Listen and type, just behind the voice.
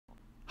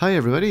Hi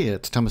everybody,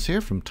 it's Thomas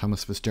here from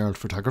Thomas Fitzgerald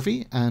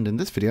Photography, and in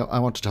this video I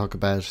want to talk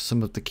about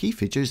some of the key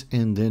features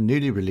in the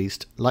newly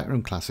released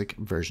Lightroom Classic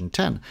version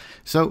 10.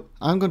 So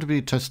I'm going to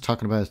be just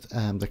talking about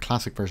the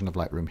classic version of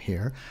Lightroom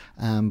here,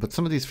 but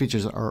some of these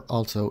features are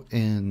also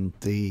in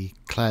the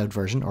cloud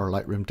version or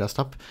Lightroom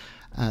desktop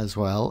as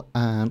well,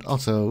 and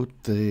also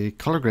the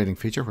color grading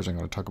feature, which I'm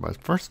going to talk about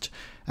first,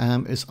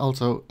 is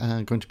also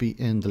going to be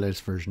in the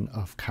latest version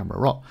of Camera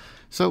Raw.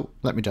 So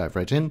let me dive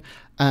right in,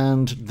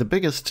 and the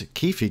biggest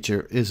key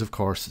feature is of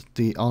course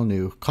the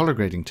all-new color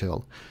grading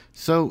tool.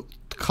 So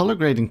the color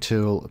grading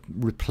tool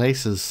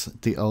replaces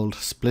the old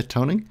split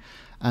toning,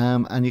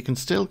 and you can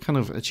still kind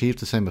of achieve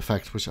the same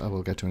effect, which I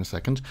will get to in a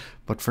second,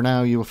 but for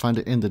now you will find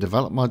it in the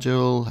develop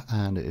module,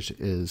 and it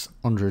is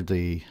under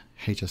the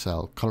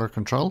HSL color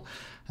control.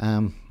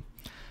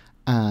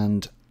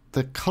 And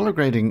the color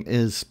grading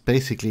is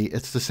basically,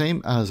 it's the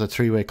same as a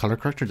three-way color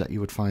corrector that you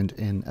would find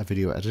in a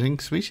video editing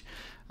suite,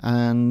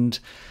 and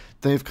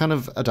they've kind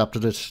of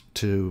adapted it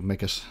to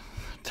make it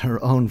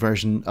their own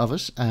version of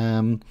it.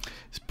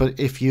 But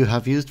if you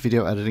have used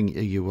video editing,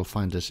 you will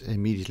find it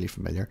immediately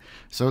familiar.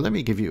 So let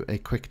me give you a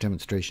quick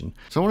demonstration.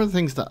 So one of the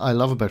things that I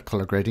love about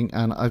color grading,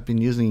 and I've been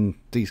using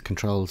these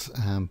controls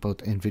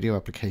both in video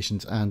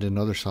applications and in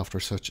other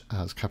software such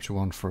as Capture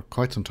One for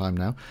quite some time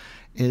now,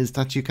 is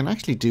that you can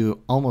actually do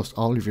almost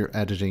all of your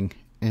editing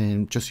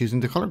in just using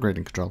the color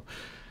grading control,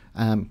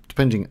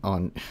 depending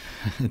on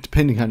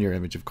your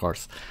image, of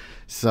course.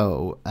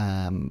 So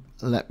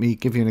let me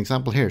give you an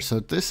example here.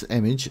 So this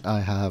image, I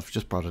have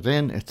just brought it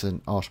in. It's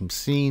an autumn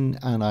scene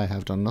and I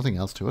have done nothing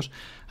else to it.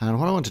 And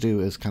what I want to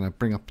do is kind of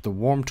bring up the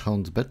warm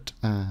tones a bit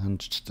and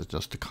just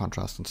adjust the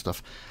contrast and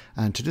stuff.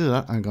 And to do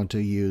that, I'm going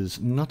to use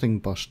nothing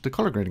but the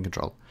color grading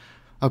control.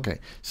 Okay,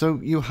 so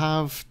you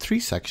have three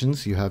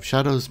sections. You have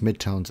shadows,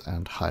 midtones,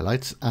 and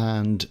highlights,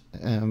 and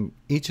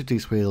each of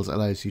these wheels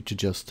allows you to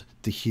adjust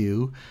the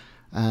hue,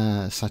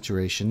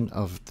 saturation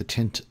of the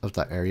tint of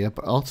that area,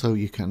 but also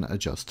you can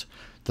adjust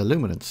the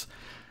luminance.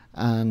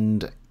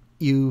 And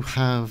you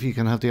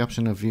can have the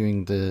option of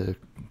viewing the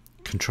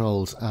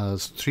controls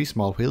as three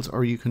small wheels,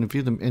 or you can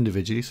view them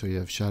individually. So you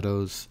have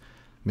shadows,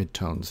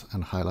 midtones,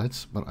 and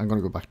highlights, but I'm going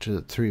to go back to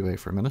the three-way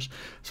for a minute.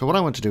 So what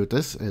I want to do with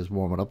this is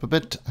warm it up a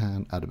bit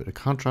and add a bit of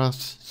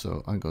contrast.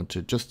 So I'm going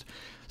to just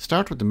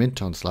start with the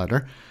midtone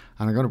slider,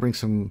 and I'm going to bring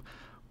some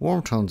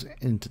warm tones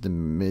into the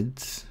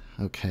mids.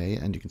 Okay,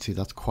 and you can see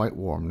that's quite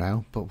warm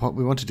now, but what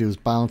we want to do is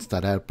balance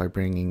that out by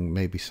bringing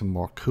maybe some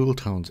more cool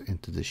tones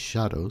into the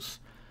shadows.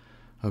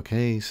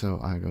 Okay, so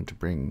I'm going to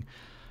bring,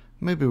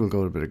 maybe we'll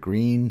go with a bit of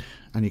green,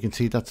 and you can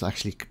see that's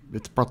actually,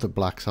 it's brought the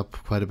blacks up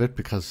quite a bit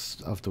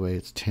because of the way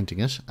it's tinting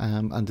it,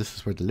 and this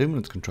is where the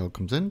luminance control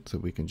comes in. So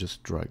we can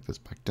just drag this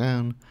back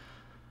down,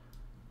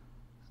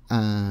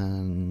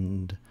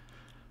 and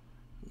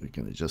we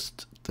can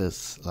adjust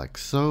this like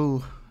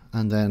so,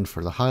 and then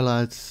for the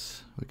highlights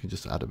we can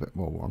just add a bit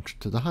more warmth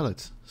to the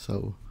highlights.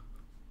 So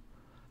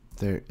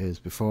there is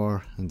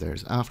before and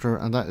there's after,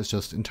 and that is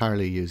just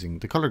entirely using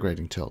the color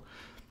grading tool.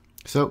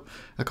 So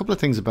a couple of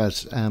things about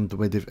the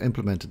way they've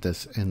implemented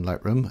this in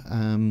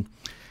Lightroom.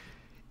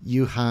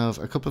 You have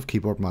a couple of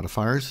keyboard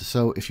modifiers.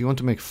 So if you want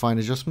to make fine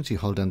adjustments, you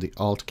hold down the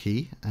Alt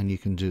key and you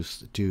can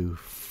just do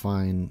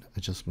fine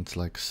adjustments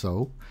like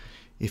so.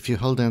 If you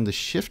hold down the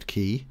Shift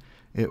key,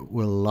 it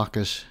will lock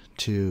it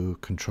to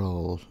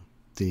control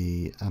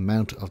the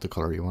amount of the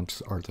color you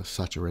want, or the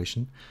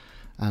saturation.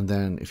 And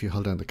then if you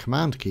hold down the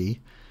Command key,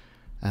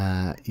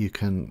 you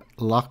can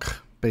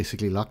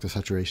basically lock the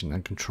saturation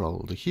and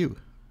control the hue.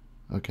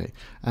 Okay,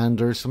 and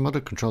there's some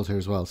other controls here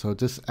as well. So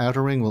this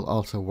outer ring will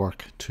also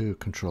work to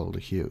control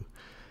the hue.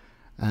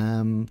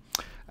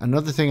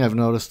 Another thing I've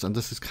noticed, and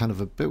this is kind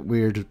of a bit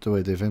weird the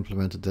way they've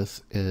implemented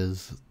this,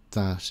 is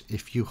that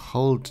if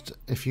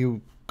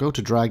you go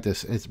to drag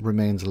this, it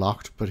remains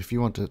locked, but if you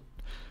want to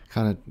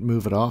kind of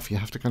move it off, you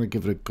have to kind of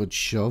give it a good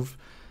shove.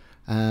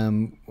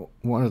 One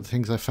of the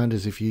things I found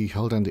is if you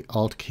hold down the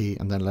Alt key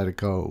and then let it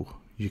go,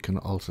 you can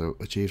also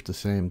achieve the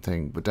same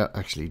thing without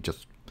actually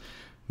just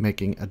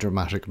making a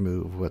dramatic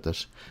move with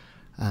it.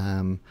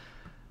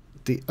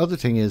 The other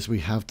thing is we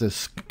have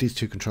these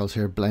two controls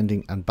here,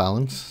 blending and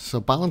balance.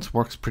 So balance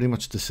works pretty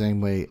much the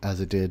same way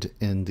as it did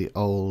in the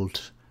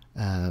old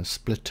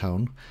split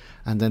tone,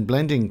 and then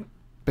blending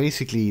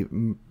basically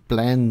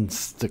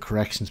blends the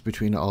corrections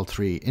between all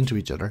three into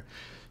each other.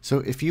 So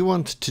if you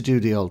want to do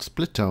the old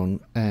split tone,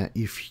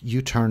 if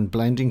you turn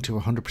blending to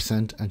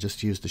 100% and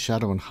just use the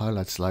shadow and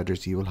highlight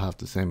sliders, you will have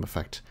the same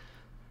effect.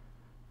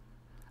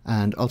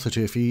 And also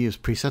too, if you use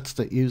presets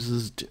that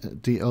uses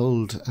the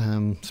old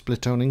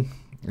split toning,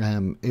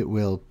 it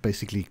will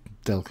basically,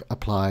 they'll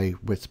apply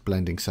with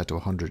blending set to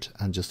 100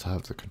 and just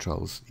have the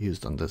controls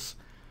used on this,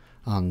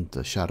 on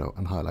the shadow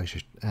and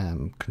highlight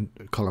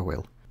color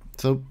wheel.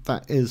 So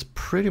that is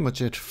pretty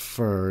much it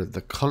for the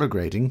color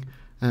grading.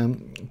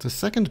 The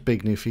second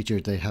big new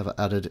feature they have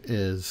added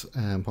is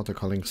what they're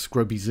calling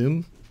Scrubby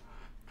Zoom.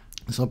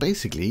 So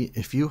basically,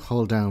 if you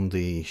hold down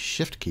the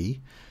Shift key,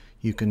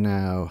 you can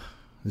now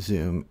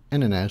zoom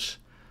in and out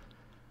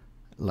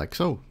like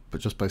so,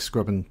 but just by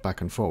scrubbing back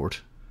and forward.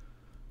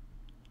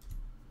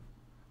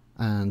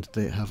 And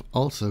they have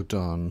also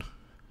done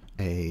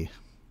a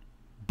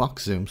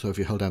box zoom. So if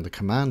you hold down the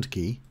command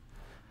key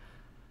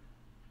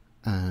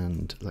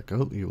and let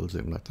go, you will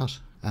zoom like that.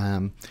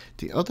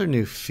 The other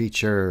new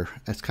feature,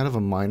 it's kind of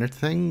a minor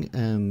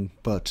thing,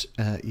 but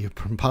you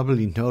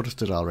probably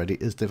noticed it already,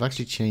 is they've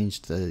actually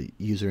changed the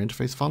user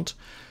interface font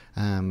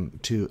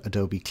to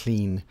Adobe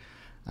Clean,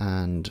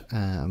 and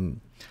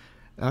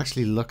it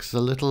actually looks a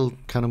little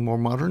kind of more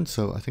modern,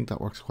 so I think that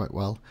works quite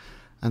well.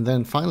 And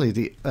then finally,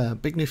 the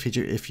big new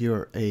feature, if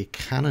you're a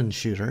Canon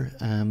shooter,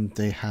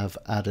 they have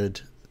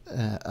added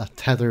a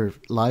tether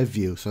live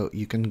view, so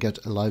you can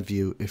get a live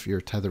view if you're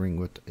tethering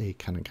with a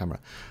Canon camera.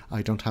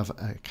 I don't have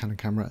a Canon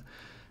camera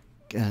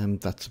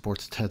that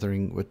supports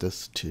tethering with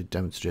this to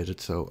demonstrate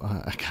it, so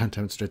I can't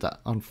demonstrate that,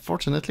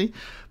 unfortunately.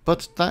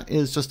 But that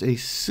is just a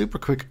super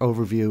quick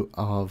overview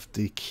of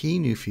the key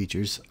new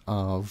features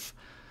of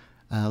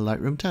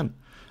Lightroom 10.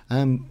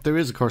 There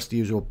is, of course, the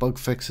usual bug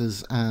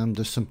fixes, and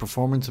there's some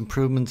performance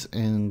improvements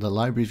in the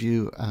library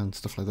view and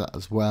stuff like that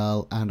as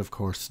well, and of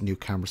course new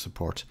camera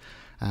support.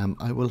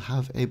 I will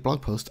have a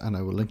blog post, and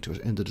I will link to it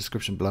in the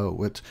description below,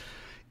 with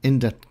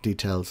in-depth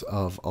details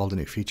of all the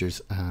new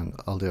features and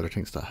all the other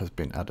things that have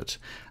been added.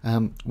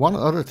 One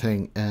other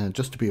thing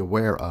just to be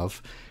aware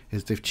of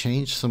is they've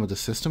changed some of the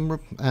system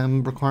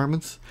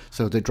requirements.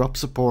 So they dropped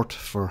support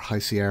for High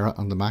Sierra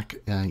on the Mac.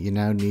 You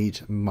now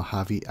need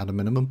Mojave at a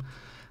minimum.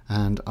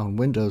 And on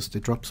Windows, they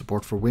dropped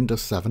support for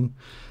Windows 7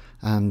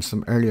 and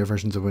some earlier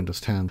versions of Windows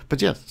 10.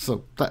 But yeah,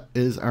 so that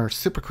is our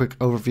super quick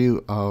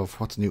overview of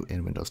what's new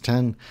in Windows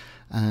 10.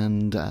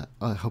 And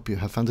I hope you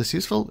have found this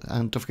useful.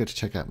 And don't forget to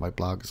check out my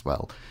blog as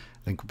well.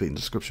 Link will be in the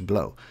description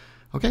below.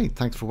 Okay,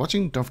 thanks for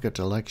watching. Don't forget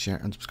to like, share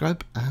and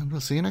subscribe. And we'll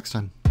see you next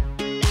time.